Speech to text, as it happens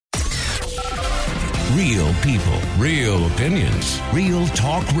Real people, real opinions, real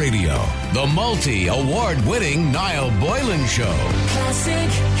talk radio. The multi-award-winning Niall Boylan Show. Classic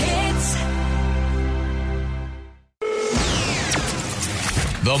hits.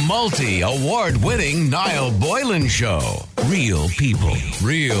 The multi-award-winning Niall Boylan Show. Real people,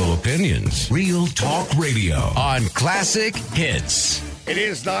 real opinions, real talk radio on Classic Hits. It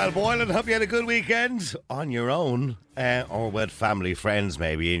is Niall Boylan. Hope you had a good weekend on your own or with family, friends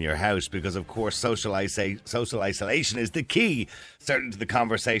maybe in your house, because of course social isolation is the key certainly to the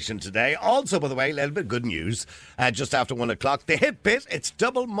conversation today. Also, by the way, a little bit of good news. Just after 1 o'clock, the hit bit, it's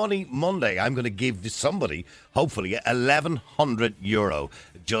Double Money Monday. I'm going to give somebody, hopefully, €1,100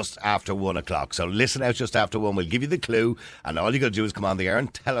 just after 1 o'clock. So listen out just after 1. We'll give you the clue, and all you got to do is come on the air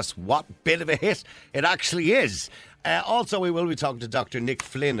and tell us what bit of a hit it actually is. Also, we will be talking to Dr. Nick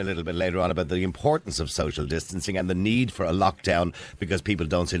Flynn a little bit later on about the importance of social distancing and the need for a lockdown because people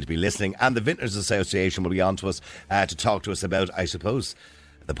don't seem to be listening. And the Vintners Association will be on to us to talk to us about, I suppose,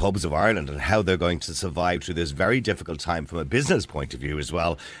 the pubs of Ireland and how they're going to survive through this very difficult time from a business point of view as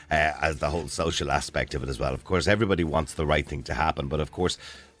well, as the whole social aspect of it as well. Of course, everybody wants the right thing to happen, but of course,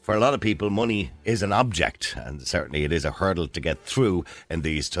 for a lot of people, money is an object, and certainly it is a hurdle to get through in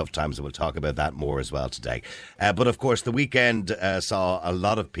these tough times, and we'll talk about that more as well today. But of course, the weekend saw a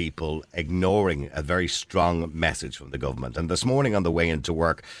lot of people ignoring a very strong message from the government. And this morning on the way into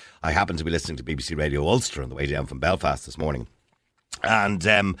work, I happened to be listening to BBC Radio Ulster on the way down from Belfast this morning. And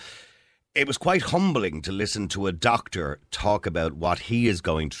it was quite humbling to listen to a doctor talk about what he is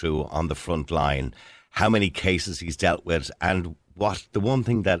going through on the front line, how many cases he's dealt with, and the one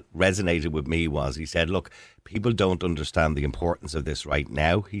thing that resonated with me was he said, look, people don't understand the importance of this right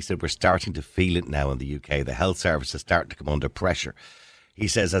now. He said, we're starting to feel it now in the UK. The health service is starting to come under pressure. He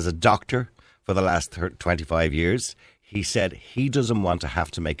says, as a doctor for the last 25 years, he said he doesn't want to have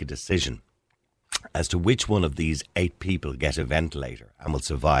to make a decision as to which one of these 8 people get a ventilator and will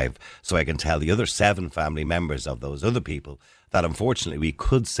survive, so I can tell the other 7 family members of those other people that unfortunately we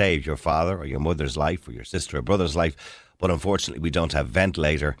could save your father or your mother's life or your sister or brother's life, but unfortunately we don't have a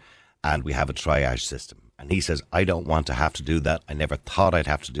ventilator and we have a triage system. And he says, I don't want to have to do that. I never thought I'd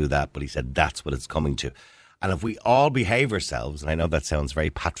have to do that, but he said that's what it's coming to. And if we all behave ourselves, and I know that sounds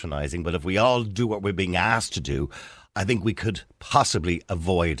very patronising, but if we all do what we're being asked to do, I think we could possibly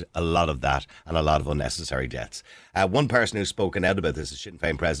avoid a lot of that and a lot of unnecessary deaths. One person who's spoken out about this is Sinn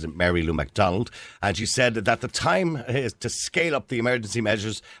Féin President Mary Lou McDonald, and she said that the time to scale up the emergency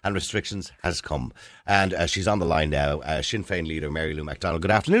measures and restrictions has come. And she's on the line now. Sinn Féin leader Mary Lou McDonald,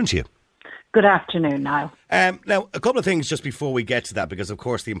 good afternoon to you. Good afternoon, Niall. Now, a couple of things just before we get to that, because of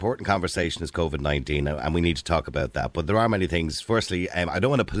course the important conversation is COVID-19 and we need to talk about that. But there are many things. Firstly, I don't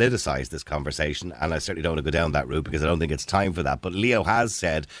want to politicise this conversation, and I certainly don't want to go down that route because I don't think it's time for that. But Leo has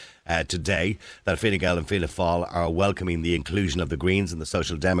said today that Fine Gael and Fianna Fáil are welcoming the inclusion of the Greens and the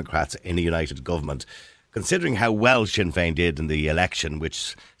Social Democrats in a united government. Considering how well Sinn Féin did in the election,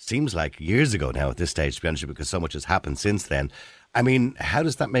 which seems like years ago now at this stage, to be honest with you, because so much has happened since then. I mean, how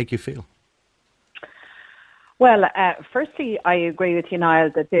does that make you feel? Well, firstly, I agree with you,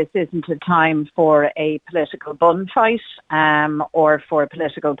 Niall, that this isn't a time for a political bun fight or for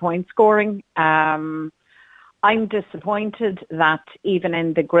political point scoring. I'm disappointed that even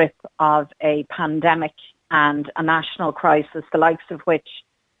in the grip of a pandemic and a national crisis, the likes of which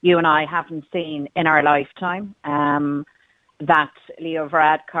you and I haven't seen in our lifetime, that Leo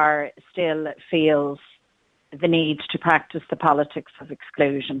Varadkar still feels the need to practice the politics of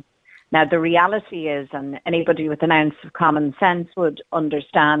exclusion. Now, the reality is, and anybody with an ounce of common sense would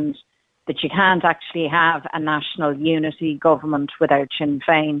understand, that you can't actually have a national unity government without Sinn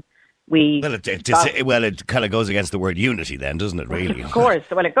Féin. It kind of goes against the word unity then, doesn't it, really? Of course.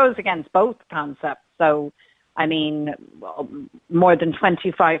 Well, it goes against both concepts. So, I mean, more than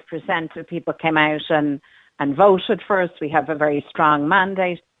 25% of people came out and voted for us. We have a very strong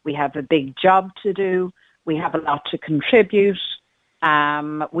mandate. We have a big job to do. We have a lot to contribute.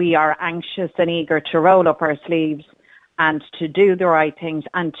 We are anxious and eager to roll up our sleeves and to do the right things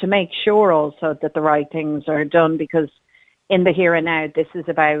and to make sure also that the right things are done, because in the here and now, this is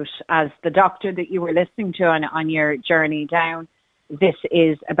about, as the doctor that you were listening to on your journey down, this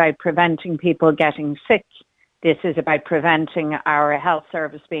is about preventing people getting sick. This is about preventing our health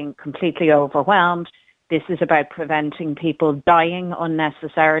service being completely overwhelmed. This is about preventing people dying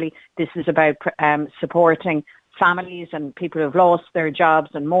unnecessarily. This is about supporting families and people who've lost their jobs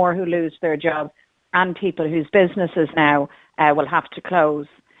and more who lose their jobs, and people whose businesses now will have to close.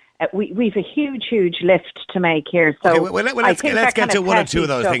 we've a huge lift to make here. So okay, well, let's get to one or two of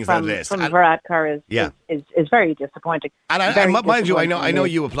those things on the list. From Varadkar is very disappointing. And mind you, I know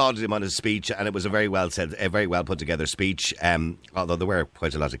you applauded him on his speech, and it was a very well put together speech. Although there were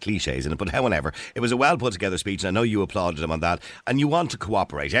quite a lot of cliches in it, but however, it was a well put together speech, and I know you applauded him on that. And you want to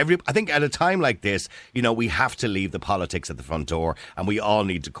cooperate. I think at a time like this, we have to leave the politics at the front door, and we all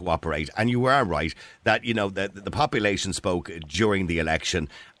need to cooperate. And you are right that the population spoke during the election.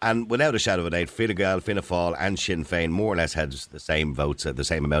 And without a shadow of a doubt, Fine Gael, Fianna Fáil and Sinn Féin more or less had the same votes, the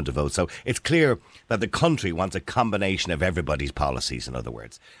same amount of votes. So it's clear that the country wants a combination of everybody's policies, in other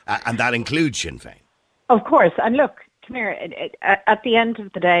words. And that includes Sinn Féin. Of course. And look, come here, at the end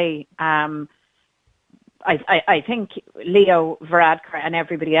of the day, I think Leo Varadkar and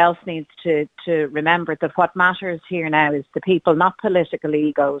everybody else needs to remember that what matters here now is the people, not political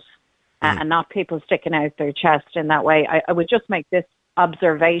egos, and not people sticking out their chest in that way. I would just make this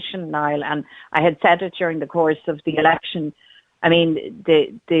observation, Niall, and I had said it during the course of the election. I mean,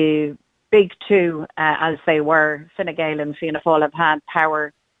 the big two, as they were, Fine Gael and Fianna Fáil, have had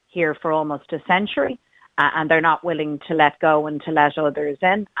power here for almost a century, and they're not willing to let go and to let others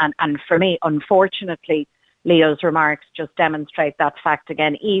in. And for me, unfortunately, Leo's remarks just demonstrate that fact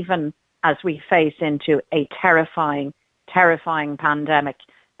again, even as we face into a terrifying pandemic,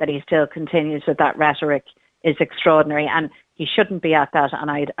 that he still continues with that rhetoric is extraordinary. And he shouldn't be at that,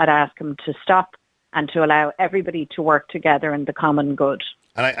 and I'd ask him to stop and to allow everybody to work together in the common good.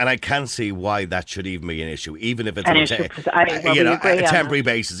 And I can see why that should even be an issue, even if it's on a temporary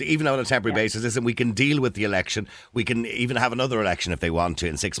basis. Even on a temporary basis, listen, we can deal with the election. We can even have another election if they want to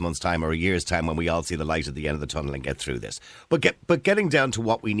in 6 months' time or a year's time, when we all see the light at the end of the tunnel and get through this. But getting down to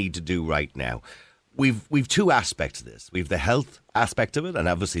what we need to do right now. We've two aspects of this. We've the health aspect of it, and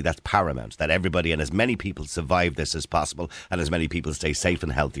obviously that's paramount, that everybody and as many people survive this as possible and as many people stay safe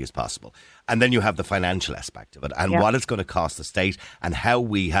and healthy as possible. And then you have the financial aspect of it and what it's going to cost the state and how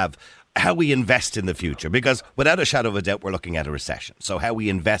we invest in the future. Because without a shadow of a doubt, we're looking at a recession. So how we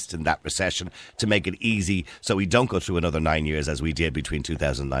invest in that recession to make it easy so we don't go through another 9 years as we did between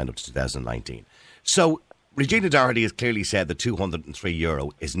 2009 up to 2019. So Regina Doherty has clearly said that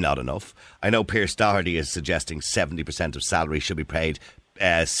 €203 is not enough. I know Pierce Doherty is suggesting 70% of salary should be paid,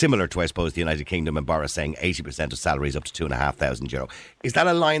 similar to, I suppose, the United Kingdom, and Boris saying 80% of salaries up to €2,500. Is that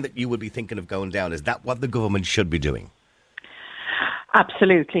a line that you would be thinking of going down? Is that what the government should be doing?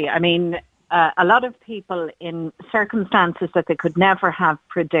 Absolutely. I mean, a lot of people in circumstances that they could never have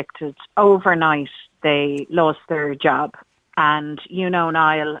predicted, overnight they lost their job. And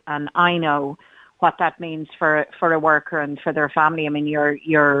Niall, and I know what that means for a worker and for their family. I mean,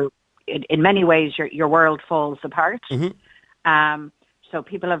 you're in many ways your world falls apart. Mm-hmm. So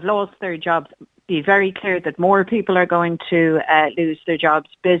people have lost their jobs. Be very clear that more people are going to lose their jobs.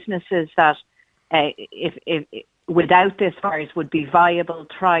 Businesses that, if without this virus would be viable,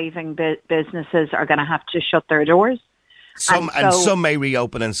 thriving businesses, are going to have to shut their doors. Some may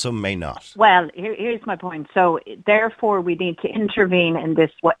reopen and some may not. Well, here's my point. So therefore, we need to intervene in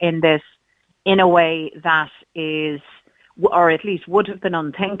this in a way that is, or at least would have been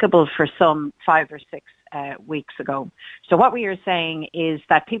unthinkable for some 5 or 6 weeks ago. So what we are saying is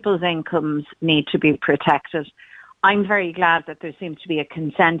that people's incomes need to be protected. I'm very glad that there seems to be a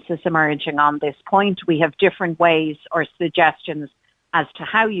consensus emerging on this point. We have different ways or suggestions as to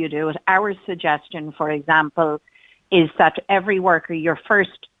how you do it. Our suggestion, for example, is that every worker, your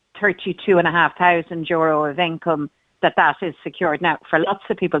first €32,500 of income, that is secured. Now, for lots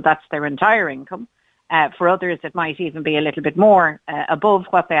of people, that's their entire income. For others, it might even be a little bit more above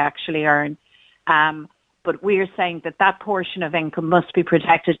what they actually earn. But we're saying that portion of income must be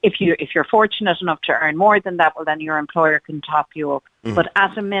protected. If you're fortunate enough to earn more than that, well, then your employer can top you up. Mm-hmm. But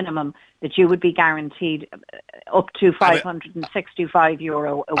at a minimum, that you would be guaranteed up to €565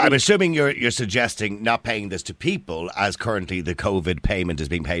 a week. I'm assuming you're suggesting not paying this to people, as currently the COVID payment is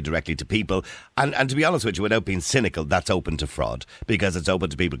being paid directly to people. And to be honest with you, without being cynical, that's open to fraud, because it's open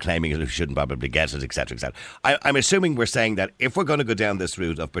to people claiming who shouldn't probably get it, etc., etc. I'm assuming we're saying that if we're going to go down this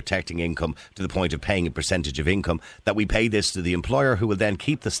route of protecting income to the point of paying a percentage of income, that we pay this to the employer, who will then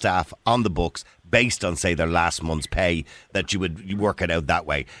keep the staff on the books based on, say, their last month's pay, that you work it out that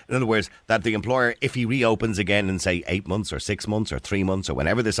way. In other words, that the employer, if he reopens again in, say, 8 months or 6 months or 3 months or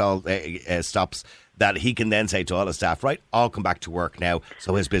whenever this all stops, that he can then say to all the staff, right, I'll come back to work now,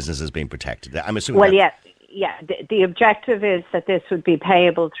 so his business is being protected. I'm assuming. Well, yeah. The objective is that this would be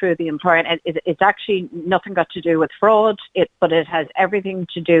payable through the employer. And it's actually nothing got to do with fraud, but it has everything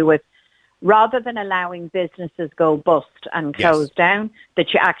to do with, rather than allowing businesses go bust and close down,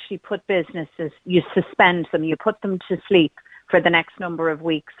 that you actually put businesses, you suspend them, you put them to sleep for the next number of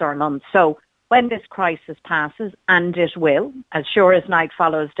weeks or months. So when this crisis passes, and it will, as sure as night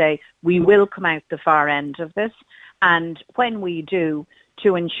follows day, we will come out the far end of this. And when we do,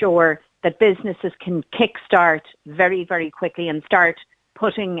 to ensure that businesses can kickstart very, very quickly and start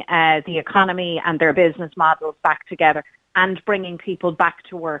putting the economy and their business models back together and bringing people back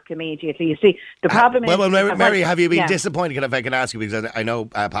to work immediately. You see, the problem is... Well, Mary, have you been disappointed? If I can ask you, because I know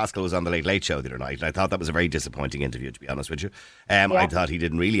Pascal was on the Late Late Show the other night, and I thought that was a very disappointing interview, to be honest with you. I thought he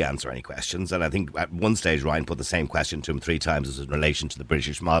didn't really answer any questions, and I think at one stage Ryan put the same question to him 3 times as in relation to the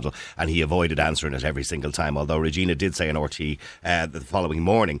British model, and he avoided answering it every single time, although Regina did say in RT the following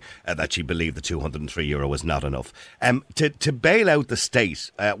morning that she believed the €203 was not enough. To bail out the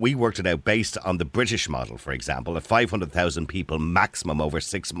state, we worked it out based on the British model, for example, at 500,000 people maximum over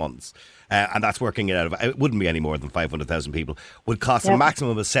 6 months, and that's working it out of, it wouldn't be any more than 500,000 people, would cost a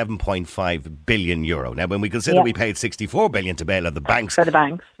maximum of €7.5 billion. Now, when we consider we paid $64 billion to bail out the banks,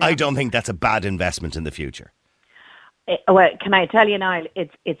 I don't think that's a bad investment in the future. Well, can I tell you, Niall,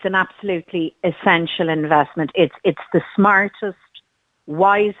 it's an absolutely essential investment. It's the smartest,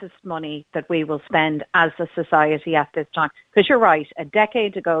 wisest money that we will spend as a society at this time. Because you're right, a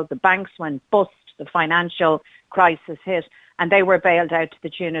decade ago, the banks went bust, the financial crisis hit, and they were bailed out to the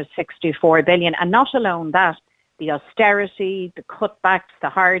tune of $64 billion. And not alone that, the austerity, the cutbacks, the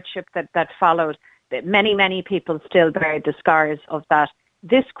hardship that followed, that many people still bear the scars of that.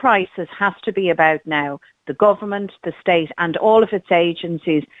 This crisis has to be about now the government, the state, and all of its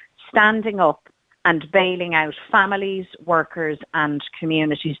agencies standing up and bailing out families, workers, and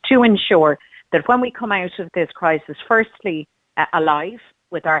communities to ensure that when we come out of this crisis, firstly, alive,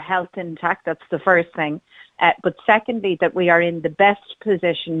 with our health intact, that's the first thing. But secondly, that we are in the best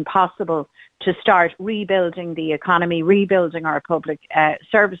position possible to start rebuilding the economy, rebuilding our public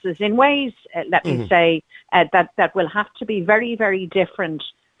services in ways, let me say, that will have to be very, very different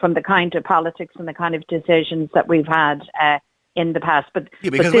from the kind of politics and the kind of decisions that we've had in the past. But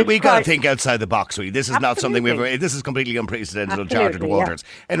we've got to think outside the box. This is not something this is completely unprecedented, uncharted waters.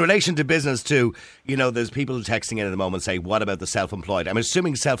 In relation to business too, there's people texting in at the moment saying, what about the self-employed? I'm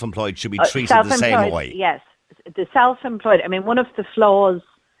assuming self-employed should be treated the same way. Yes, the self-employed. I mean, one of the flaws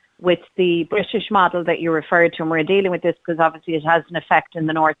with the British model that you referred to, and we're dealing with this because obviously it has an effect in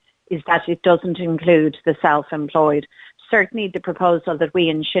the north, is that it doesn't include the self-employed. Certainly the proposal that we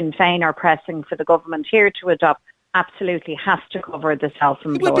in Sinn Féin are pressing for the government here to adopt absolutely has to cover the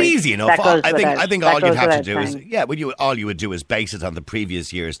self-employed. It would be easy enough. I think all you'd have to do is, all you would do is base it on the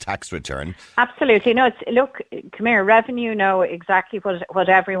previous year's tax return. Absolutely. No, come here, revenue know exactly what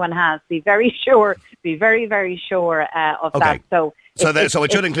everyone has. Be very sure, be very, very sure of that. So it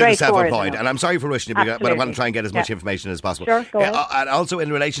should include the self-employed. And I'm sorry for rushing you, but I want to try and get as much information as possible. Sure, go ahead. And also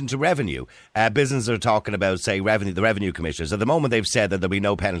in relation to revenue, businesses are talking about, say, the revenue commissioners. At the moment, they've said that there'll be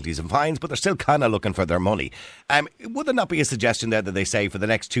no penalties and fines, but they're still kind of looking for their money. Would there not be a suggestion there that they say for the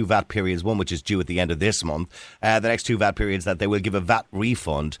next 2 VAT periods, one which is due at the end of this month, the next 2 VAT periods, that they will give a VAT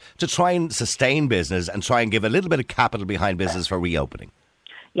refund to try and sustain business and try and give a little bit of capital behind business for reopening?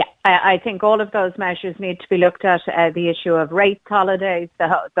 Yeah, I think all of those measures need to be looked at. The issue of rates holidays,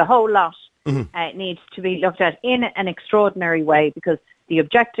 the whole lot needs to be looked at in an extraordinary way, because the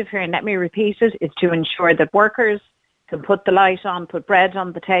objective here, and let me repeat it, is to ensure that workers can put the light on, put bread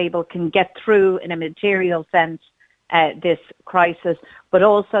on the table, can get through in a material sense this crisis, but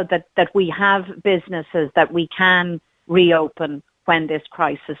also that we have businesses that we can reopen when this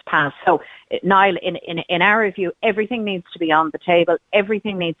crisis passes. So, Niall, in our view, everything needs to be on the table.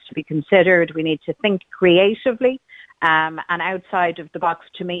 Everything needs to be considered. We need to think creatively and outside of the box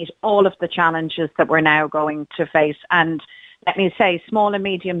to meet all of the challenges that we're now going to face. And let me say, small and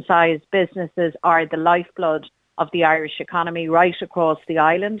medium-sized businesses are the lifeblood of the Irish economy right across the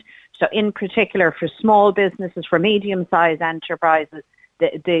island. So in particular for small businesses, for medium-sized enterprises,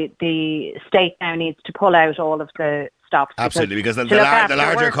 the state now needs to pull out all of the stops. Absolutely, because the larger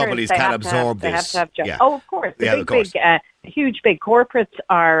workers, companies can absorb this. Oh, of course. Huge big corporates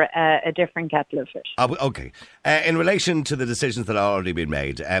are a different kettle of fish. Okay. In relation to the decisions that have already been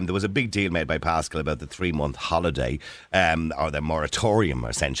made, there was a big deal made by Pascal about the 3-month holiday, or the moratorium,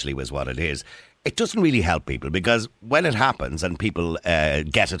 essentially, was what it is. It doesn't really help people, because when it happens and people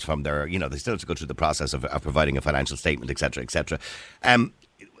get it from their, they still have to go through the process of providing a financial statement, etc., etc.,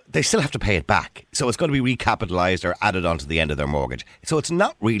 they still have to pay it back. So it's going to be recapitalised or added on to the end of their mortgage. So it's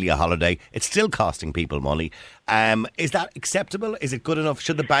not really a holiday. It's still costing people money. Is that acceptable? Is it good enough?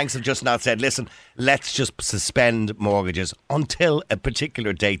 Should the banks have just not said, listen, let's just suspend mortgages until a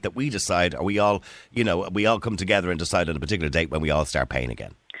particular date that we decide, or we all come together and decide on a particular date when we all start paying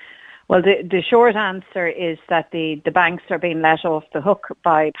again? Well, the short answer is that the banks are being let off the hook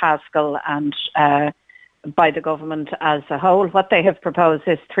by Pascal and by the government as a whole. What they have proposed,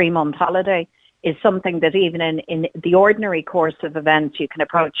 this 3-month holiday, is something that even in the ordinary course of events you can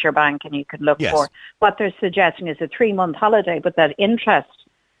approach your bank and you can look for. What they're suggesting is a 3-month holiday, but that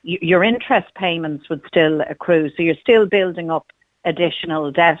your interest payments would still accrue. So you're still building up additional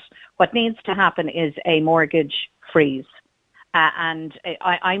debt. What needs to happen is a mortgage freeze. And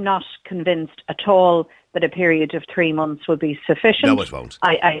I'm not convinced at all that a period of 3 months will be sufficient. No, it won't.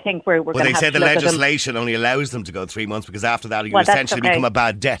 I think we're going to have to look at them. They say the legislation only allows them to go 3 months because after that you essentially become a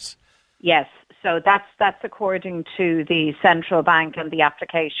bad debt. Yes, so that's according to the central bank and the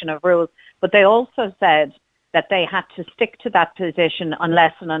application of rules. But they also said that they had to stick to that position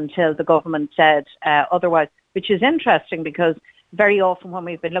unless and until the government said otherwise, which is interesting because very often when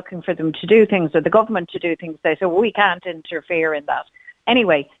we've been looking for them to do things or the government to do things, they say, well, we can't interfere in that.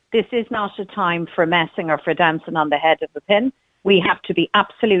 Anyway, this is not a time for messing or for dancing on the head of the pin. We have to be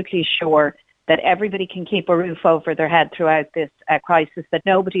absolutely sure that everybody can keep a roof over their head throughout this crisis, that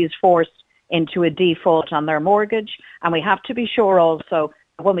nobody is forced into a default on their mortgage. And we have to be sure also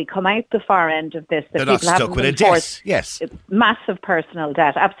when we come out the far end of this, that they're people not stuck with a debt. Yes. Massive personal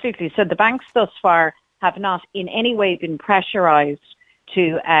debt. Absolutely. So the banks thus far have not in any way been pressurised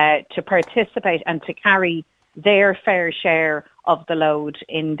to participate and to carry their fair share of the load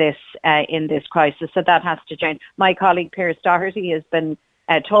in this crisis. So that has to change. My colleague Pierce Doherty has been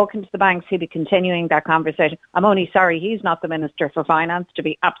talking to the banks. He'll be continuing that conversation. I'm only sorry he's not the Minister for Finance, to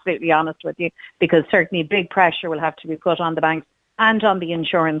be absolutely honest with you, because certainly big pressure will have to be put on the banks and on the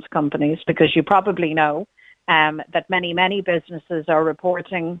insurance companies, because you probably know that many businesses are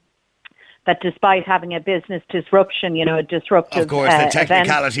reporting that despite having a business disruption, a disruptive Of course, the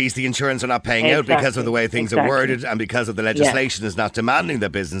technicalities, event, the insurance are not paying out because of the way things are worded and because of the legislation is not demanding that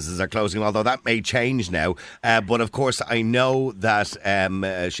businesses are closing, although that may change now. But of course, I know that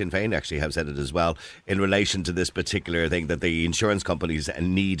Sinn Féin actually have said it as well in relation to this particular thing, that the insurance companies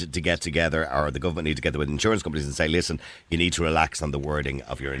need to get together, or the government need to get together with insurance companies and say, listen, you need to relax on the wording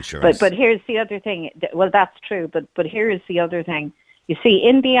of your insurance. But here's the other thing. Well, that's true, but here is the other thing. You see,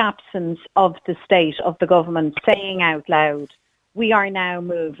 in the absence of the state, of the government saying out loud, we are now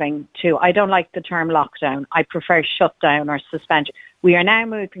moving to, I don't like the term lockdown, I prefer shutdown or suspension. We are now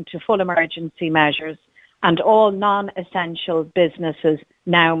moving to full emergency measures and all non-essential businesses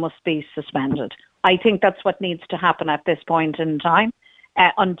now must be suspended. I think that's what needs to happen at this point in time.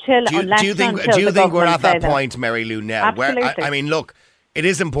 Do you think we're at that point, Mary Lou, now? Absolutely. Where, I mean, look, it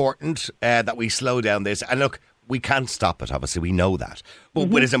is important that we slow down this. And look, we can't stop it, obviously, we know that.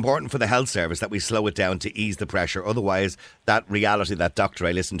 But it is important for the health service that we slow it down to ease the pressure. Otherwise, that reality, that doctor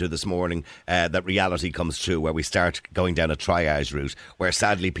I listened to this morning, that reality comes true where we start going down a triage route where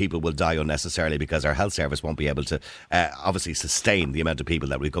sadly people will die unnecessarily because our health service won't be able to obviously sustain the amount of people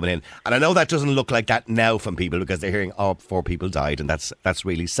that will be coming in. And I know that doesn't look like that now from people because they're hearing, 4 people died, and that's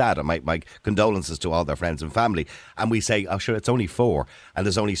really sad. And my condolences to all their friends and family. And we say, sure, it's only 4 and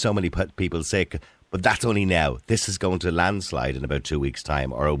there's only so many people sick. But that's only now. This is going to landslide in about 2 weeks'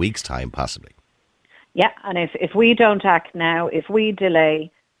 time, or a week's time, possibly. Yeah, and if we don't act now, if we delay,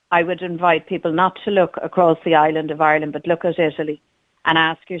 I would invite people not to look across the island of Ireland, but look at Italy and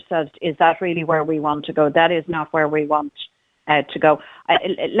ask yourselves, is that really where we want to go? That is not where we want to go.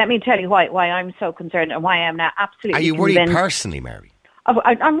 Let me tell you why I'm so concerned and why I'm now absolutely convinced. Are you worried personally, Mary?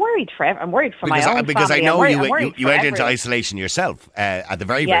 I'm worried for my own family. Because I know you went into isolation yourself at the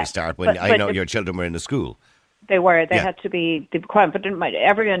very start when I know your children were in the school. They were. They had to be confident.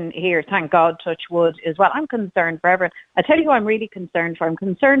 Everyone here, thank God, touch wood, as well. I'm concerned for everyone. I tell you who I'm really concerned for. I'm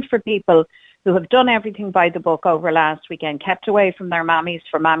concerned for people who have done everything by the book over last weekend, kept away from their mammies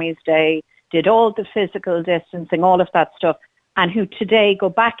for Mammy's Day, did all the physical distancing, all of that stuff, and who today go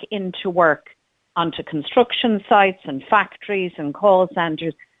back into work onto construction sites and factories and call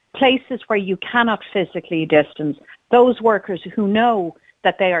centres, places where you cannot physically distance. Those workers who know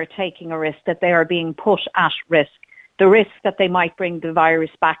that they are taking a risk, that they are being put at risk, the risk that they might bring the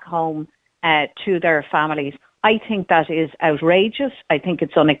virus back home to their families. I think that is outrageous. I think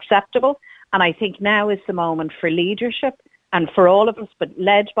it's unacceptable. And I think now is the moment for leadership and for all of us, but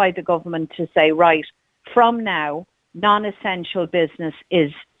led by the government, to say, right, from now, non-essential business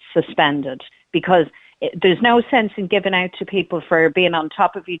is suspended. Because there's no sense in giving out to people for being on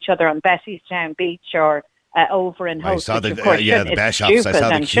top of each other on Bettystown Beach or over in Hope. I saw the best shops. I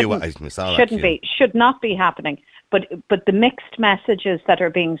saw the queue. Should not be happening. But the mixed messages that are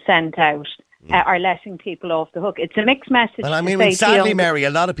being sent out are letting people off the hook. It's a mixed message. Well, I mean, sadly, Mary, a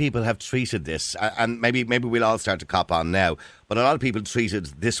lot of people have treated this, and maybe we'll all start to cop on now, but a lot of people treated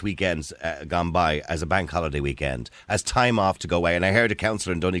this weekend gone by as a bank holiday weekend, as time off to go away. And I heard a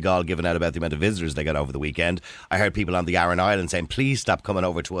councillor in Donegal giving out about the amount of visitors they got over the weekend. I heard people on the Aran Island saying, please stop coming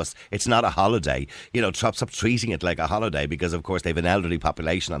over to us. It's not a holiday. Stop treating it like a holiday, because, of course, they have an elderly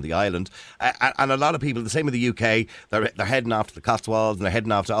population on the island. And a lot of people, the same with the UK, they're heading off to the Cotswolds and they're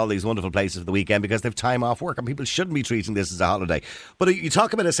heading off to all these wonderful places for the weekend because they've time off work, and people shouldn't be treating this as a holiday. But you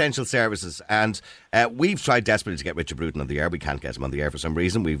talk about essential services, and we've tried desperately to get Richard Bruton on the air. We can't get him on the air for some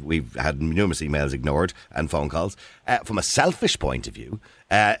reason. We've had numerous emails ignored and phone calls. From a selfish point of view,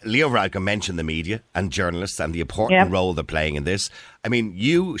 Leo Varadkar mentioned the media and journalists and the important role they're playing in this. I mean,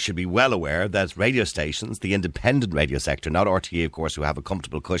 you should be well aware that radio stations, the independent radio sector, not RTE, of course, who have a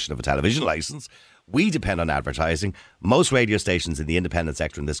comfortable cushion of a television licence, we depend on advertising. Most radio stations in the independent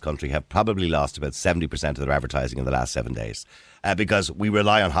sector in this country have probably lost about 70% of their advertising in the last 7 days. Because we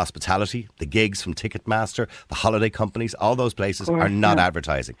rely on hospitality, the gigs from Ticketmaster, the holiday companies, all those places are not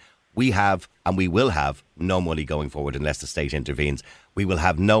advertising. We have, and we will have, no money going forward unless the state intervenes. We will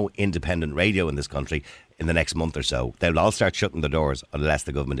have no independent radio in this country in the next month or so. They'll all start shutting the doors unless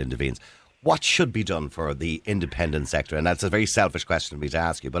the government intervenes. What should be done for the independent sector? And that's a very selfish question for me to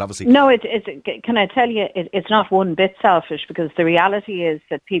ask you, but obviously... No, can I tell you, it's not one bit selfish, because the reality is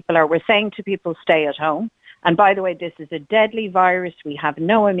that we're saying to people, stay at home. And by the way, this is a deadly virus. We have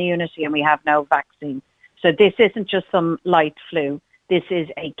no immunity and we have no vaccine. So this isn't just some light flu. This is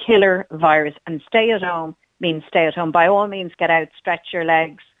a killer virus. And stay at home means stay at home. By all means, get out, stretch your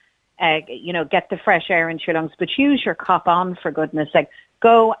legs, get the fresh air into your lungs, but use your cop on, for goodness sake.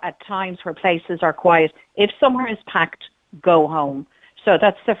 Go at times where places are quiet. If somewhere is packed, go home. So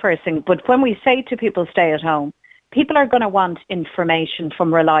that's the first thing. But when we say to people, stay at home, people are going to want information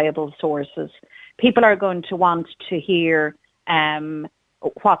from reliable sources. People are going to want to hear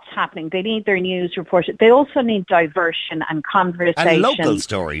what's happening. They need their news reported. They also need diversion and conversation. And local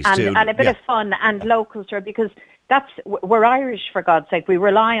stories too. And a bit of fun and local story, because we're Irish, for God's sake. We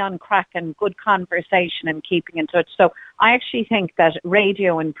rely on crack and good conversation and keeping in touch. So I actually think that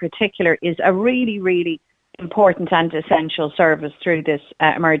radio in particular is a really, really important and essential service through this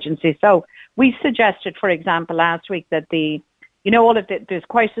emergency. So we suggested, for example, last week that there's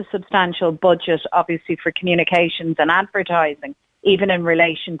quite a substantial budget, obviously, for communications and advertising, even in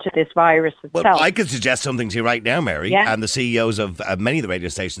relation to this virus itself. Well, I could suggest something to you right now, Mary, and the CEOs of many of the radio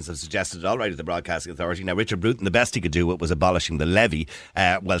stations have suggested it already to the Broadcasting Authority. Now, Richard Bruton, the best he could do was abolishing the levy,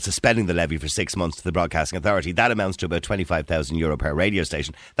 suspending the levy for 6 months to the Broadcasting Authority. That amounts to about €25,000 per radio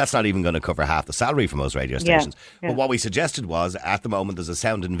station. That's not even going to cover half the salary for most radio stations. But what we suggested was, at the moment, there's a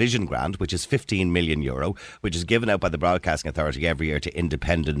Sound and Vision grant, which is €15 million, which is given out by the Broadcasting Authority every year to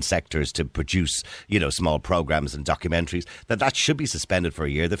independent sectors to produce, small programmes and documentaries. That should be suspended for a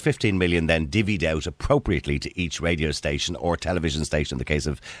year. The 15 million then divvied out appropriately to each radio station or television station in the case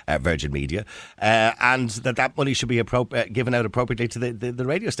of Virgin Media, and that money should be given out appropriately to the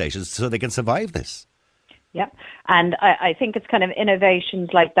radio stations so they can survive this. Yeah, and I think it's kind of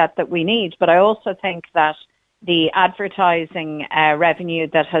innovations like that we need, but I also think that the advertising revenue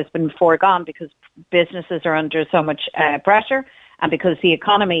that has been foregone because businesses are under so much pressure and because the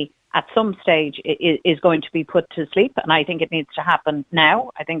economy at some stage is going to be put to sleep, and I think it needs to happen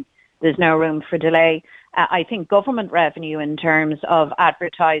now. I think there's no room for delay. I think government revenue in terms of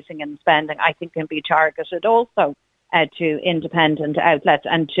advertising and spending, I think, can be targeted also to independent outlets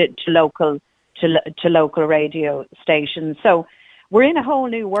and to local radio stations. So we're in a whole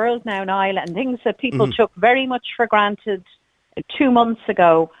new world now, Niall, and things that people took very much for granted 2 months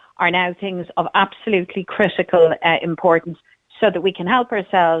ago are now things of absolutely critical importance, so that we can help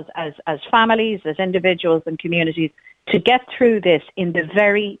ourselves as families, as individuals and communities to get through this in the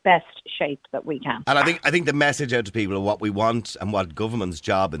very best shape that we can. And I think the message out to people of what we want and what government's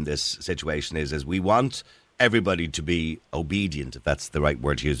job in this situation is we want everybody to be obedient, if that's the right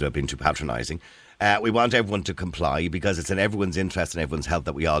word to use without being too patronising. We want everyone to comply because it's in everyone's interest and everyone's health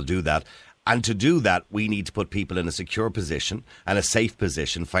that we all do that. And to do that, we need to put people in a secure position and a safe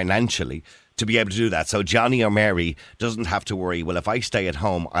position financially to be able to do that. So Johnny or Mary doesn't have to worry, well, if I stay at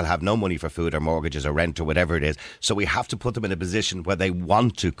home, I'll have no money for food or mortgages or rent or whatever it is. So we have to put them in a position where they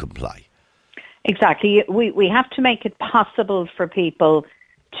want to comply. Exactly. We have to make it possible for people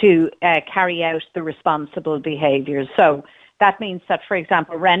to carry out the responsible behaviours. So that means that, for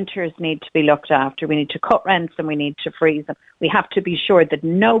example, renters need to be looked after. We need to cut rents and we need to freeze them. We have to be sure that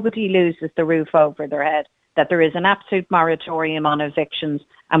nobody loses the roof over their head that there is an absolute moratorium on evictions,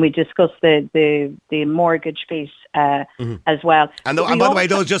 and we discussed the mortgage piece as well. And by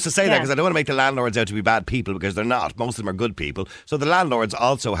the way, just to say that, because I don't want to make the landlords out to be bad people, because they're not. Most of them are good people. So the landlords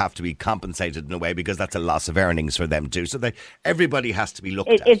also have to be compensated in a way, because that's a loss of earnings for them too. So everybody has to be looked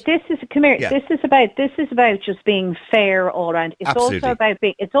at. This is about just being fair all around. It's Absolutely.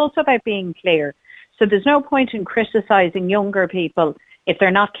 also about being clear. So there's no point in criticising younger people if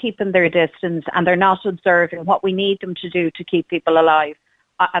they're not keeping their distance and they're not observing what we need them to do to keep people alive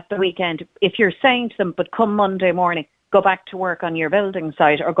at the weekend. If you're saying to them, but come Monday morning, go back to work on your building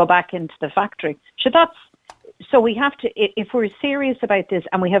site or go back into the factory. So we have to, if we're serious about this,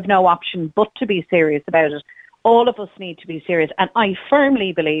 and we have no option but to be serious about it, all of us need to be serious. And I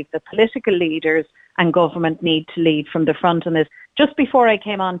firmly believe that political leaders and government need to lead from the front on this. Just before I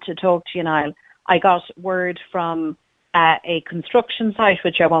came on to talk to you, Niall, I got word from a construction site,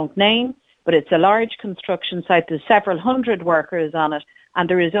 which I won't name, but it's a large construction site. There's several hundred workers on it, and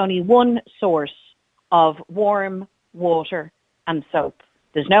there is only one source of warm water and soap.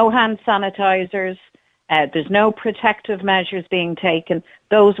 There's no hand sanitizers. There's no protective measures being taken.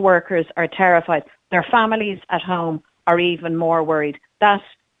 Those workers are terrified. Their families at home are even more worried. That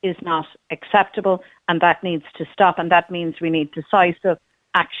is not acceptable, and that needs to stop, and that means we need decisive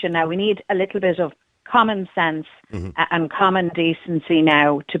action now. We need a little bit of common sense and common decency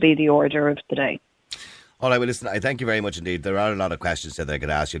now to be the order of the day. All right, well, listen, I thank you very much indeed. There are a lot of questions that I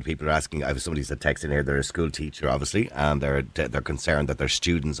could ask you. People are asking, I have somebody said text in here, they're a school teacher, obviously, and they're concerned that their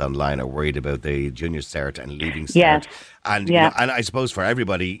students online are worried about the junior cert and leaving cert. Yes. And you know, and I suppose for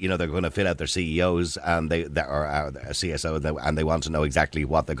everybody, they're going to fill out their CEOs and they are a CSO, and they want to know exactly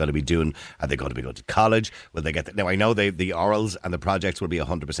what they're going to be doing. Are they going to be going to college? Will they get now? I know the orals and the projects will be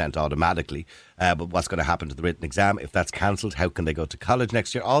 100% automatically, but what's going to happen to the written exam if that's cancelled? How can they go to college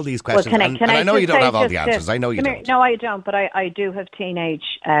next year? All these questions. Well, and I know you don't have all the answers. I know you don't. No, I don't. But I do have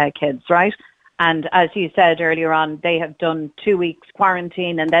teenage kids, right? And as you said earlier on, they have done 2 weeks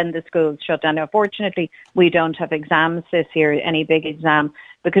quarantine and then the schools shut down. Now, fortunately, we don't have exams this year, any big exam.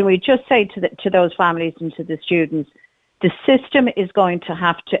 But can we just say to those families and to the students, the system is going to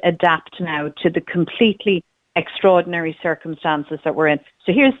have to adapt now to the completely extraordinary circumstances that we're in.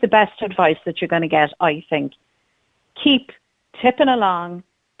 So here's the best advice that you're going to get, I think. Keep tipping along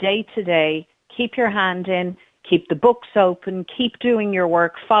day to day. Keep your hand in. Keep the books open. Keep doing your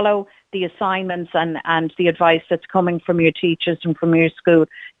work. Follow the assignments and the advice that's coming from your teachers and from your school.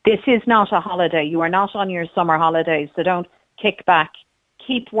 This is not a holiday. You are not on your summer holidays, so don't kick back.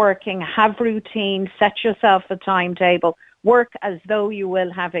 Keep working, have routine, set yourself a timetable, work as though you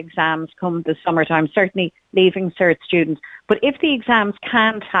will have exams come the summertime, certainly leaving cert students. But if the exams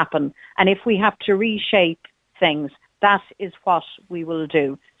can't happen and if we have to reshape things, that is what we will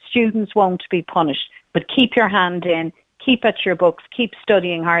do. Students won't be punished, but keep your hand in. Keep at your books, keep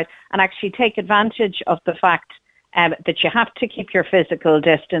studying hard, and actually take advantage of the fact that you have to keep your physical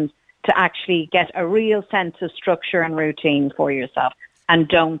distance to actually get a real sense of structure and routine for yourself. And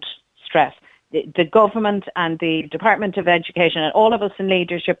don't stress. The government and the Department of Education and all of us in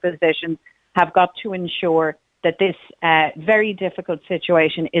leadership positions have got to ensure that this very difficult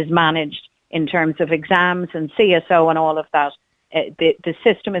situation is managed in terms of exams and CSO and all of that. The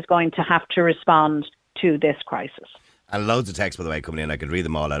system is going to have to respond to this crisis. And loads of texts, by the way, coming in. I could read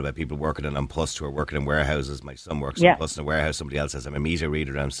them all out about people working in Post who are working in warehouses. My son works in Post in a warehouse. Somebody else says, I'm a meter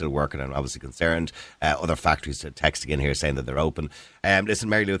reader and I'm still working. I'm obviously concerned. Other factories are texting in here saying that they're open. Listen,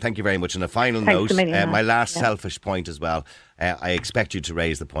 Mary Lou, thank you very much. On a final note, my last selfish point as well. I expect you to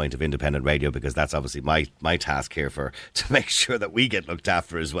raise the point of independent radio, because that's obviously my task here to make sure that we get looked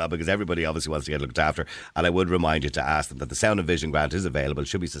after as well, because everybody obviously wants to get looked after. And I would remind you to ask them that the Sound and Vision grant is available,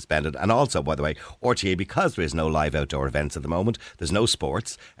 should be suspended. And also, by the way, RTE, because there is no live outdoor events at the moment, there's no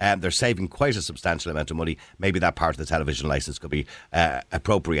sports, they're saving quite a substantial amount of money. Maybe that part of the television licence could be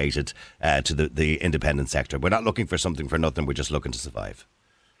appropriated to the independent sector. We're not looking for something for nothing, we're just looking to survive.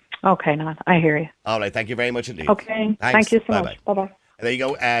 Okay, Nan, I hear you. All right, thank you very much indeed. Okay, thank you so much. Bye-bye. There you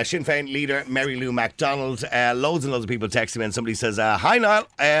go. Sinn Féin leader Mary Lou McDonald. Loads and loads of people texting me, and somebody says, hi Niall,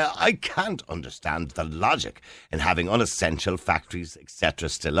 I can't understand the logic in having unessential factories, etc.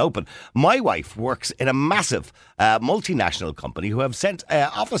 still open. My wife works in a massive multinational company who have sent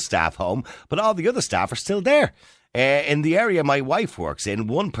office staff home, but all the other staff are still there. In the area my wife works in,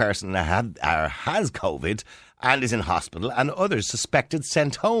 one person has COVID and is in hospital, and others suspected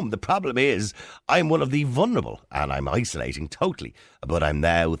sent home. The problem is, I'm one of the vulnerable, and I'm isolating totally. But I'm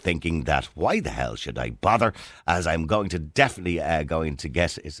now thinking that why the hell should I bother, as I'm definitely going to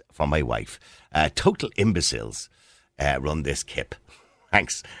get it from my wife. Total imbeciles run this kip.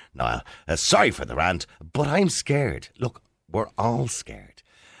 Thanks, Niall. Sorry for the rant, but I'm scared. Look, we're all scared.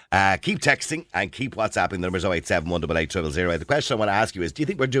 Keep texting and keep WhatsApping. The number's 087 188 0008. The question I want to ask you is, do you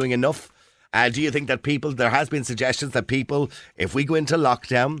think we're doing enough? Do you think that there has been suggestions that people, if we go into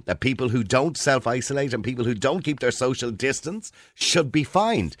lockdown, that people who don't self-isolate and people who don't keep their social distance should be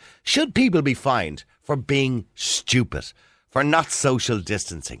fined? Should people be fined for being stupid, for not social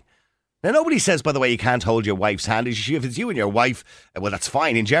distancing? Now, nobody says, by the way, you can't hold your wife's hand. If it's you and your wife, well, that's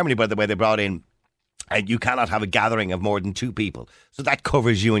fine. In Germany, by the way, they brought in, you cannot have a gathering of more than 2 people. So that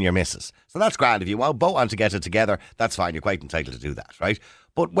covers you and your missus. So that's grand. If you both want to get it together, that's fine. You're quite entitled to do that, right?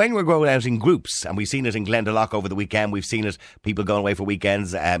 But when we're going out in groups, and we've seen it in Glendalough over the weekend, we've seen it, people going away for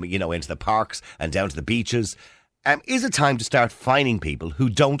weekends, into the parks and down to the beaches. Is it time to start fining people who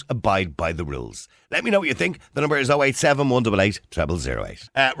don't abide by the rules? Let me know what you think. The number is 087 188 0008.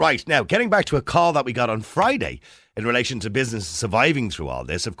 Right, now, getting back to a call that we got on Friday in relation to business surviving through all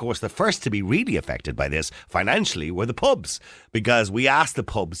this. Of course, the first to be really affected by this financially were the pubs, because we asked the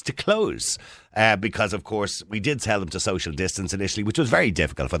pubs to close. Because, of course, we did tell them to social distance initially, which was very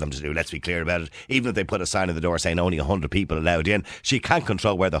difficult for them to do, let's be clear about it. Even if they put a sign on the door saying only 100 people allowed in, she can't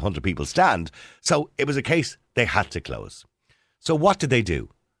control where the 100 people stand. So it was a case they had to close. So what did they do?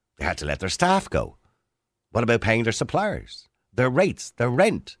 They had to let their staff go. What about paying their suppliers? Their rates, their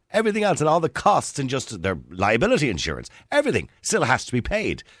rent, everything else, and all the costs and just their liability insurance, everything still has to be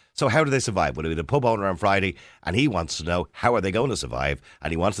paid. So how do they survive? Well, we had a pub owner on Friday, and he wants to know how are they going to survive,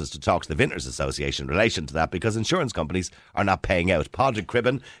 and he wants us to talk to the Vintners Association in relation to that, because insurance companies are not paying out. Padraig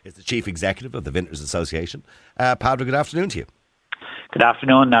Cribben is the Chief Executive of the Vintners Association. Padraig, good afternoon to you. Good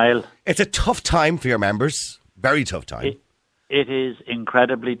afternoon, Niall. It's a tough time for your members, very tough time. It is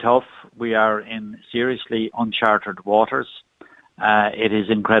incredibly tough. We are in seriously uncharted waters. It is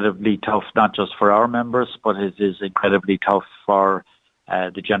incredibly tough, not just for our members, but it is incredibly tough for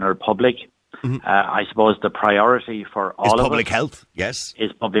the general public. Mm-hmm. I suppose the priority for all of us is public health. Yes,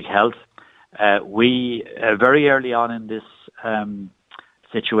 is public health. We very early on in this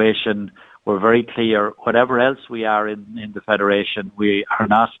situation were very clear. Whatever else we are in the federation, we are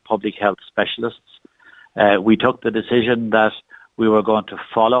not public health specialists. We took the decision that we were going to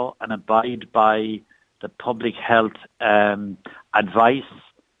follow and abide by the public health advice,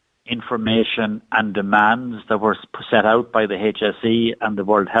 information and demands that were set out by the HSE and the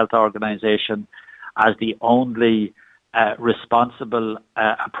World Health Organization as the only responsible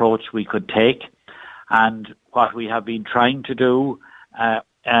approach we could take. And what we have been trying to do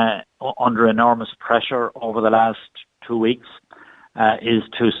under enormous pressure over the last 2 weeks is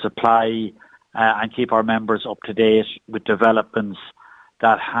to supply and keep our members up to date with developments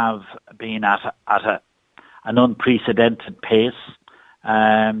that have been at an unprecedented pace.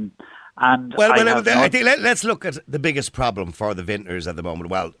 I think let's look at the biggest problem for the vintners at the moment.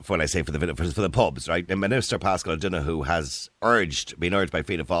 Well, when I say for the pubs, right? The Minister Paschal Donohoe has been urged by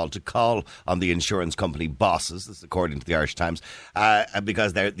Fianna Fáil to call on the insurance company bosses. This is according to the Irish Times,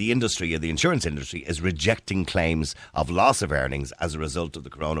 because the insurance industry, is rejecting claims of loss of earnings as a result of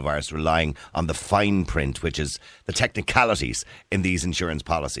the coronavirus, relying on the fine print, which is the technicalities in these insurance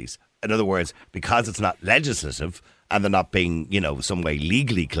policies. In other words, because it's not legislative and they're not being, some way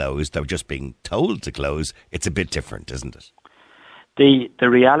legally closed, they're just being told to close, it's a bit different, isn't it? The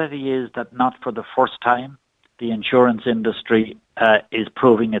reality is that not for the first time, the insurance industry is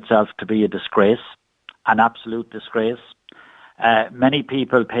proving itself to be a disgrace, an absolute disgrace. Many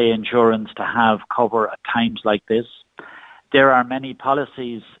people pay insurance to have cover at times like this. There are many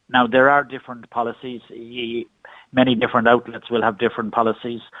policies. Now, there are different policies. Many different outlets will have different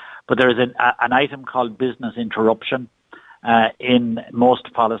policies, but there is an item called business interruption in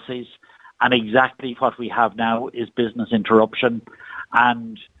most policies, and exactly what we have now is business interruption,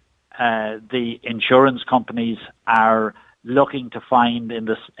 and the insurance companies are looking to find in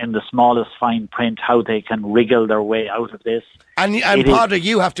the smallest fine print how they can wriggle their way out of this. And Padraig,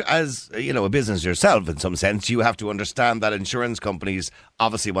 you have to, as a business yourself in some sense, you have to understand that insurance companies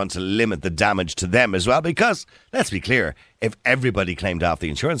obviously want to limit the damage to them as well, because, let's be clear, if everybody claimed off the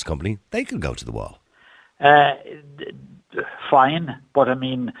insurance company, they could go to the wall. Fine, but I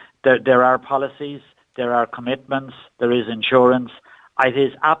mean, there are policies, there are commitments, there is insurance. It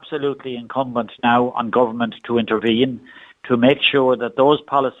is absolutely incumbent now on government to intervene to make sure that those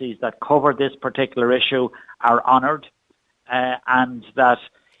policies that cover this particular issue are honoured, and that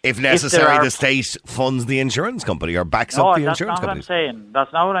if necessary, the state funds the insurance company or backs up the insurance company.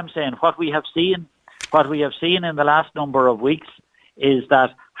 That's not what I'm saying. What we have seen in the last number of weeks is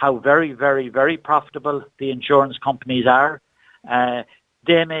that how very, very, very profitable the insurance companies are.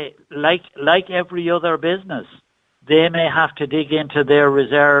 They may, like every other business, they may have to dig into their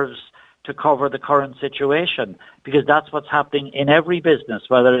reserves to cover the current situation, because that's what's happening in every business,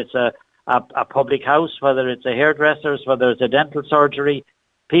 whether it's a public house, whether it's a hairdresser's, whether it's a dental surgery.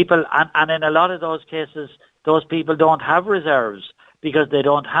 People, and in a lot of those cases, those people don't have reserves because they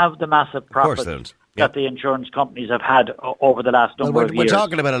don't have the massive profits that the insurance companies have had over the last number of years. We're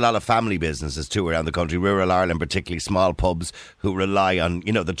talking about a lot of family businesses too around the country, rural Ireland, particularly small pubs who rely on,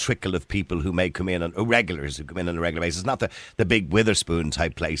 the trickle of people who may come in, regulars who come in on a regular basis, not the big Witherspoon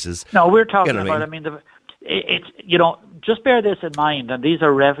type places. No, we're talking about, just bear this in mind, and these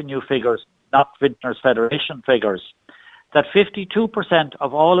are revenue figures, not Vintners Federation figures, that 52%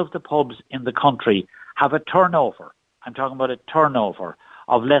 of all of the pubs in the country have a turnover. I'm talking about a turnover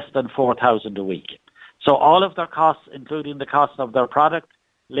of less than 4,000 a week. So all of their costs, including the cost of their product,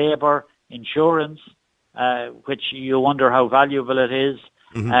 labour, insurance, which you wonder how valuable it is,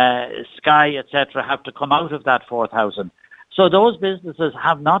 Sky, etc., have to come out of that 4,000. So those businesses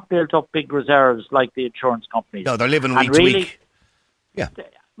have not built up big reserves like the insurance companies. No, they're living week to week. Yeah.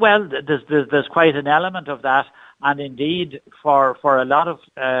 Well, there's quite an element of that, and indeed for a lot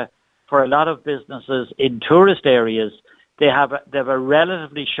of businesses in tourist areas, they have a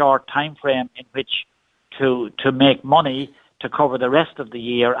relatively short time frame in which to make money to cover the rest of the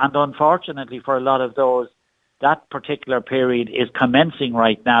year, and unfortunately for a lot of those, that particular period is commencing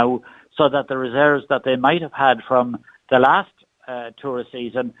right now, so that the reserves that they might have had from the last tourist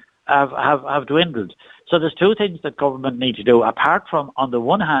season have dwindled. So there's two things that government need to do. Apart from, on the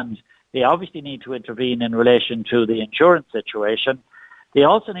one hand, they obviously need to intervene in relation to the insurance situation. They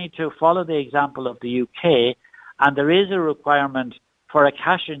also need to follow the example of the UK, and there is a requirement for a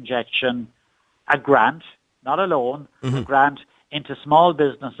cash injection, a grant, not a loan, a grant into small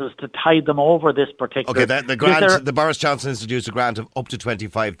businesses to tide them over this particular... Okay, the grant, the Boris Johnson introduced a grant of up to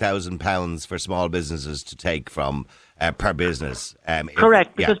 £25,000 for small businesses to take from per business.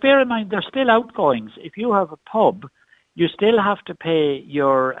 Correct, because bear in mind, there's still outgoings. If you have a pub, you still have to pay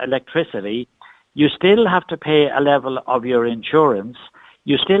your electricity, you still have to pay a level of your insurance,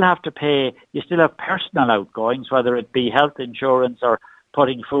 you still have personal outgoings, whether it be health insurance or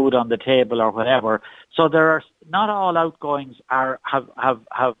putting food on the table or whatever. So not all outgoings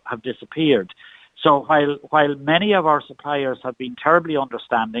have disappeared. So while many of our suppliers have been terribly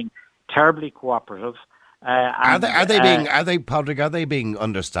understanding, terribly cooperative, are they being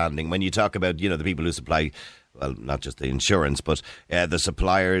understanding when you talk about the people who supply? Well, not just the insurance, but the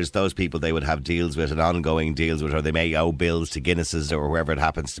suppliers, those people they would have deals with and ongoing deals with, or they may owe bills to Guinnesses or whoever it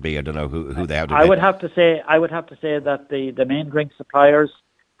happens to be. I don't know who they have to pay. I would have to say that the main drink suppliers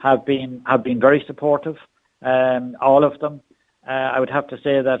have been very supportive. All of them. I would have to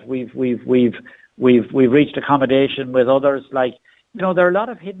say that we've reached accommodation with others. Like, there are a lot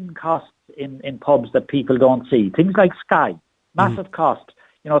of hidden costs in pubs that people don't see. Things like Sky, massive cost.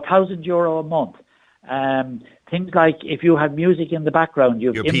 €1,000 a month. Things like if you have music in the background,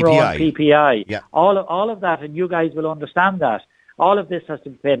 you have Imran PPI, all of that, and you guys will understand that. All of this has to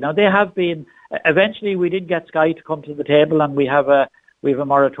be paid. Now, they have been, eventually we did get Sky to come to the table, and we have a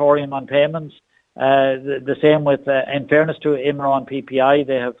moratorium on payments. The same with, in fairness to Imran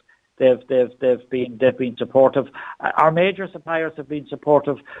PPI, they've been supportive. Our major suppliers have been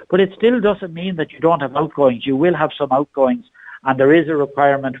supportive, but it still doesn't mean that you don't have outgoings. You will have some outgoings, and there is a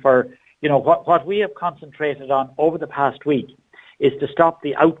requirement for, what we have concentrated on over the past week is to stop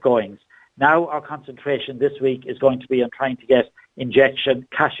the outgoings. Now our concentration this week is going to be on trying to get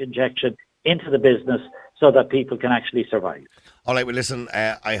cash injection into the business so that people can actually survive. All right, well, listen,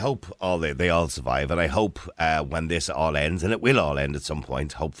 I hope they all survive, and I hope when this all ends, and it will all end at some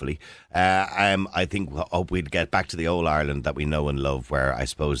point, hopefully, I hope we'd get back to the old Ireland that we know and love, where I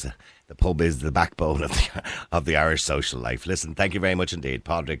suppose the pub is the backbone of the Irish social life. Listen, thank you very much indeed,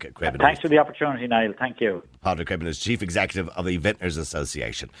 Padraig Cribben. Thanks for the opportunity, Niall. Thank you. Padraig Cribben is Chief Executive of the Vintners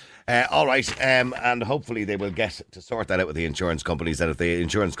Association. All right, and hopefully they will get to sort that out with the insurance companies. And if the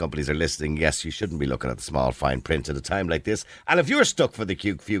insurance companies are listening, yes, you shouldn't be looking at the small fine print at a time like this. And if you're stuck for the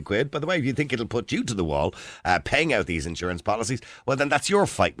few quid, by the way, if you think it'll put you to the wall paying out these insurance policies, well, then that's your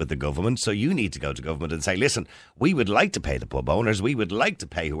fight with the government. So you need to go to government and say, listen, we would like to pay the pub owners, we would like to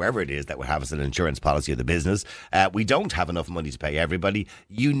pay whoever it is that would have us an insurance policy of the business. We don't have enough money to pay everybody.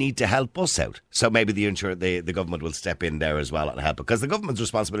 You need to help us out. So maybe the government will step in there as well and help, because the government's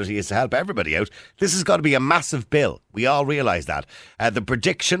responsibility is to help everybody out. This has got to be a massive bill. We all realise that. The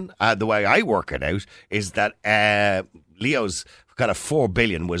prediction, the way I work it out, is that Leo's kind of 4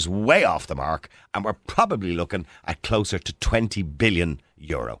 billion was way off the mark, and we're probably looking at closer to 20 billion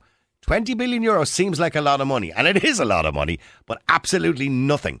euro. €20 billion seems like a lot of money, and it is a lot of money, but absolutely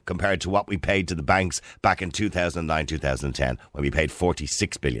nothing compared to what we paid to the banks back in 2009, 2010, when we paid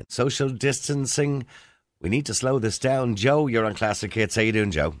 46 billion. Social distancing, we need to slow this down. Joe, you're on Classic Hits. How you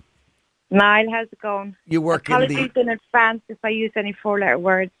doing, Joe? Niall, how's it going? You work Apologies in advance if I use any four-letter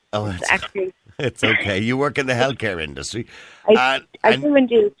words. Oh, it's okay. You work in the healthcare industry. I do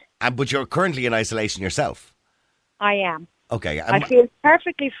indeed. But you're currently in isolation yourself. I am. Okay. I feel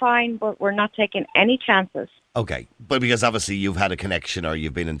perfectly fine, but we're not taking any chances. Okay. But because obviously you've had a connection or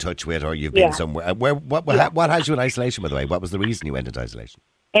you've been in touch with or you've been somewhere. What has you in isolation, by the way? What was the reason you went into isolation?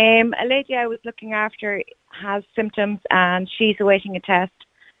 A lady I was looking after has symptoms and she's awaiting a test.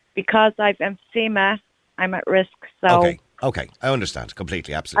 Because I've emphysema, I'm at risk. So Okay. I understand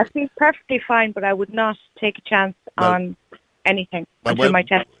completely, absolutely. I feel perfectly fine, but I would not take a chance on anything until my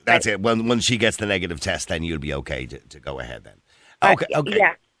test. That's it. When she gets the negative test, then you'll be okay to go ahead then. Okay.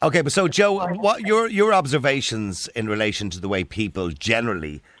 Yeah. Okay, but so Joe, what your observations in relation to the way people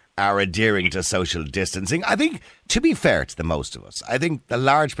generally are adhering to social distancing? I think, to be fair to the most of us, I think the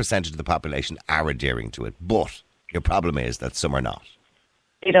large percentage of the population are adhering to it. But your problem is that some are not.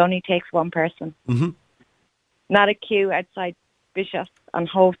 It only takes one person. Mm-hmm. Not a queue outside Bishop on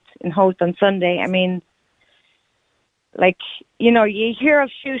Howth on Sunday. I mean, like, you know, you hear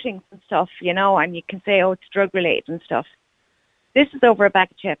of shootings and stuff, you know, and you can say, oh, it's drug related and stuff. This is over a bag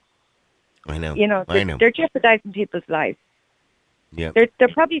of chips. I know. You know, they're jeopardizing people's lives. Yeah. They're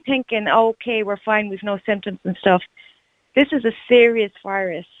probably thinking, oh, okay, we're fine, we've no symptoms and stuff. This is a serious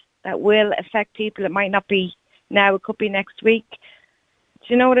virus that will affect people. It might not be now, it could be next week. Do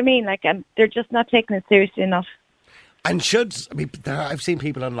you know what I mean? Like, they're just not taking it seriously enough. And I've seen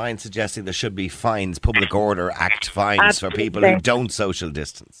people online suggesting there should be fines, Public Order Act fines for people who don't social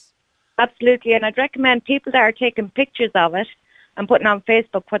distance. Absolutely, and I'd recommend people that are taking pictures of it and putting on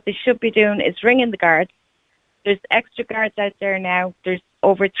Facebook, what they should be doing is ringing the guards. There's extra guards out there now. There's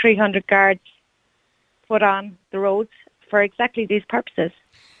over 300 guards put on the roads for exactly these purposes.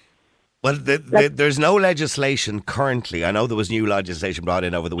 Well, there's no legislation currently. I know there was new legislation brought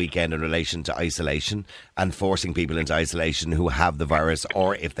in over the weekend in relation to isolation and forcing people into isolation who have the virus,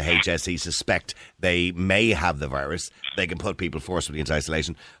 or if the HSE suspect they may have the virus, they can put people forcibly into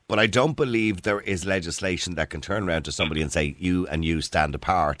isolation. But I don't believe there is legislation that can turn around to somebody and say, you and you stand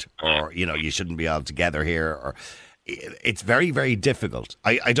apart, or, you know, you shouldn't be all together here, or... It's very, very difficult.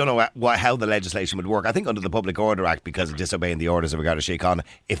 I don't know how the legislation would work. I think under the Public Order Act, because of disobeying the orders of Garda Síochána,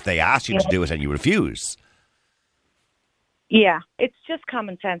 if they ask you to do it and you refuse. Yeah, it's just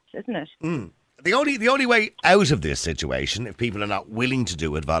common sense, isn't it? Mm. The only way out of this situation, if people are not willing to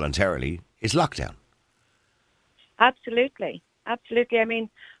do it voluntarily, is lockdown. Absolutely. Absolutely. I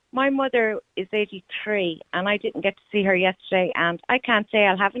mean, my mother is 83 and I didn't get to see her yesterday, and I can't say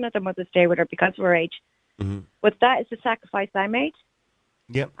I'll have another Mother's Day with her because of her age. Mm-hmm. But that is the sacrifice I made.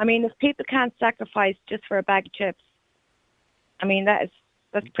 Yeah. I mean, if people can't sacrifice just for a bag of chips, I mean, that's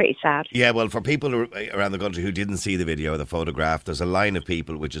pretty sad. Yeah, well, for people around the country who didn't see the video or the photograph, there's a line of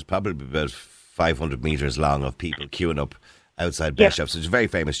people, which is probably about 500 metres long, of people queuing up outside Bishop's. It's a very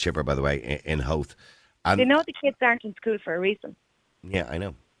famous chipper, by the way, in Howth. And they know the kids aren't in school for a reason. Yeah, I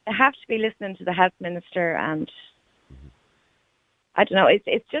know. They have to be listening to the health minister, and I don't know.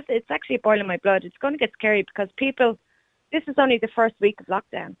 It's actually boiling my blood. It's going to get scary because this is only the first week of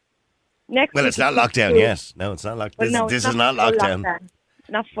lockdown. Well, it's not lockdown yet. No, it's not lockdown. This is not lockdown.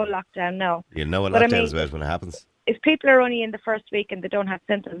 Not full lockdown, no. You know what lockdown is about when it happens. If people are only in the first week and they don't have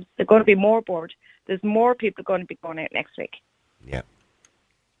symptoms, they're going to be more bored. There's more people going to be going out next week. Yeah.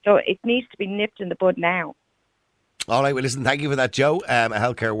 So it needs to be nipped in the bud now. All right, well, listen, thank you for that, Joe, a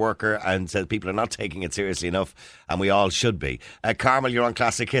healthcare worker, and said people are not taking it seriously enough, and we all should be. Carmel, you're on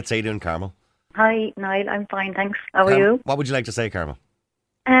Classic Hits. How you doing, Carmel? Hi, Niall. I'm fine, thanks. How are you? What would you like to say, Carmel?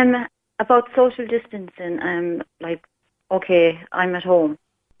 About social distancing, okay, I'm at home.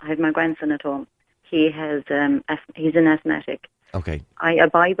 I have my grandson at home. He's an asthmatic. Okay. I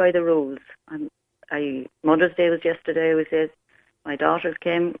abide by the rules. Mother's Day was yesterday, we said. My daughters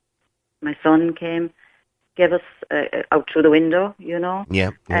came, my son came, gave us out through the window, you know.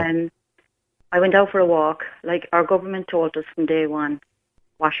 Yeah. I went out for a walk. Like our government told us from day one,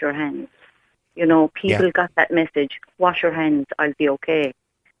 wash your hands. You know, people got that message, wash your hands, I'll be okay.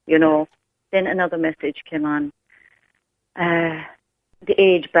 You know, then another message came on. The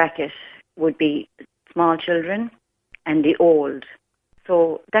age bracket would be small children and the old.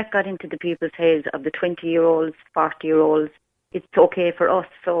 So that got into the people's heads of the 20-year-olds, 40-year-olds. It's okay for us.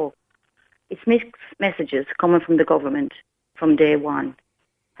 So it's mixed messages coming from the government from day one.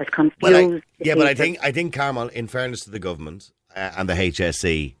 Has confused. But I think, Carmel, in fairness to the government and the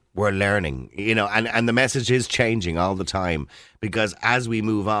HSE, we're learning, and the message is changing all the time, because as we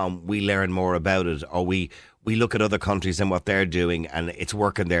move on, we learn more about it, or we look at other countries and what they're doing, and it's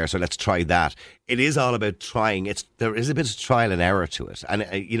working there, so let's try that. It is all about trying. There is a bit of trial and error to it, and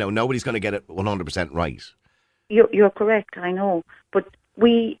nobody's going to get it 100% right. You're correct, I know, but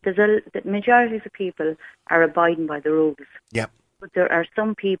the majority of the people are abiding by the rules. Yeah. But there are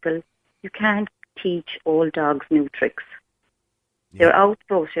some people, you can't teach old dogs new tricks. Yeah. They're out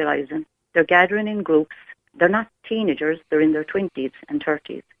socialising. They're gathering in groups. They're not teenagers. They're in their 20s and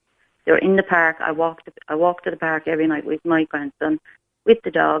 30s. They're in the park. I walk to the park every night with my grandson, with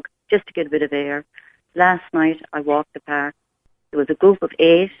the dog, just to get a bit of air. Last night, I walked the park. There was a group of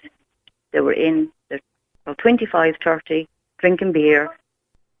 8. They were in about 25, 30, drinking beer.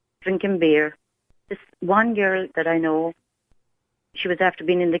 This one girl that I know, she was after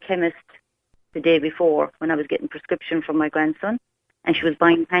being in the chemist the day before when I was getting prescription from my grandson, and she was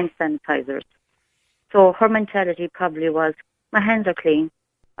buying hand sanitizers. So her mentality probably was, my hands are clean,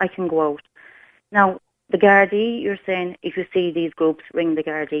 I can go out. Now, the Gardaí, you're saying, if you see these groups, ring the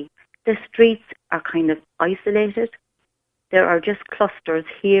Gardaí. The streets are kind of isolated. There are just clusters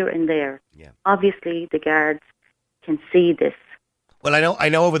here and there. Yeah. Obviously, the guards can see this. Well, I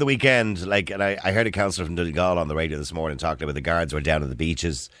know over the weekend, and I heard a councillor from Donegal on the radio this morning talking about the guards were down at the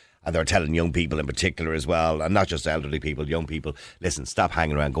beaches, and they're telling young people in particular as well, and not just elderly people, young people, listen, stop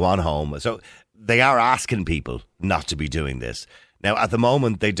hanging around, go on home. So they are asking people not to be doing this. Now, at the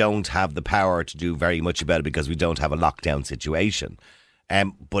moment, they don't have the power to do very much about it because we don't have a lockdown situation.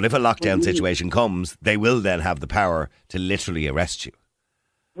 But if a lockdown situation comes, they will then have the power to literally arrest you.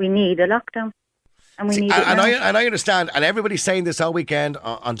 We need a lockdown. And we need it now. I understand, and everybody's saying this all weekend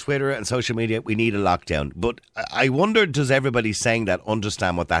on Twitter and social media, we need a lockdown. But I wonder, does everybody saying that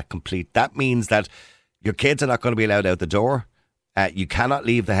understand what that means that your kids are not going to be allowed out the door? You cannot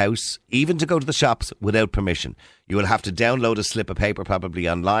leave the house, even to go to the shops, without permission. You will have to download a slip of paper, probably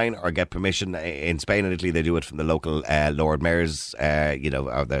online, or get permission. In Spain and Italy, they do it from the local Lord Mayors,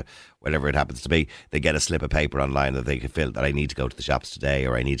 or the whatever it happens to be. They get a slip of paper online that they can fill, that I need to go to the shops today,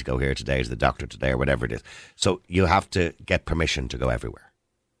 or I need to go here today to the doctor today, or whatever it is. So you have to get permission to go everywhere.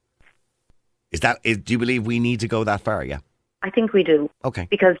 Do you believe we need to go that far? Yeah, I think we do. Okay.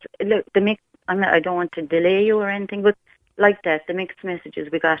 Because look, I don't want to delay you or anything, but like that, the mixed messages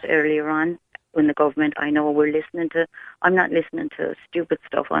we got earlier on when the government, I know I'm not listening to stupid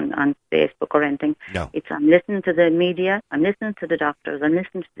stuff on Facebook or anything. No. I'm listening to the media, I'm listening to the doctors, I'm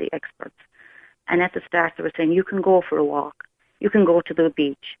listening to the experts. And at the start they were saying, you can go for a walk, you can go to the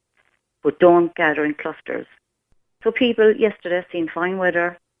beach, but don't gather in clusters. So people yesterday seen fine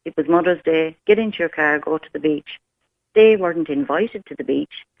weather, it was Mother's Day, get into your car, go to the beach. They weren't invited to the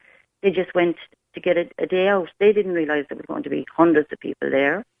beach. They just went to get a day out. They didn't realise there was going to be hundreds of people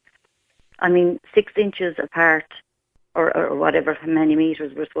there. 6 inches apart, or whatever how many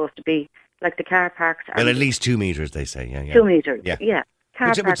metres were supposed to be. Like the car parks are... Well, at least 2 metres, they say. Yeah. 2 metres, yeah. Car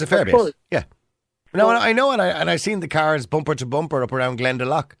Which parks is a fair are full. bit. Yeah. No, I know, and I've seen the cars bumper to bumper up around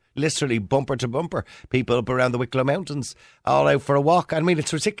Glendalough. Literally bumper to bumper. People up around the Wicklow Mountains, all out for a walk.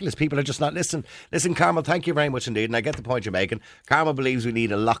 It's ridiculous. People are just not listening. Listen, Carmel, thank you very much indeed, and I get the point you're making. Carmel believes we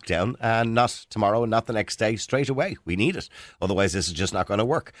need a lockdown, and not tomorrow and not the next day, straight away. We need it. Otherwise, this is just not going to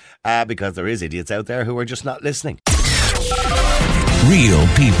work, because there is idiots out there who are just not listening. Real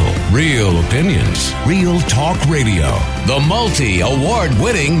people, real opinions, real talk radio. The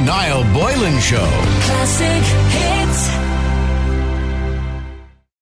multi-award-winning Niall Boylan Show. Classic hits.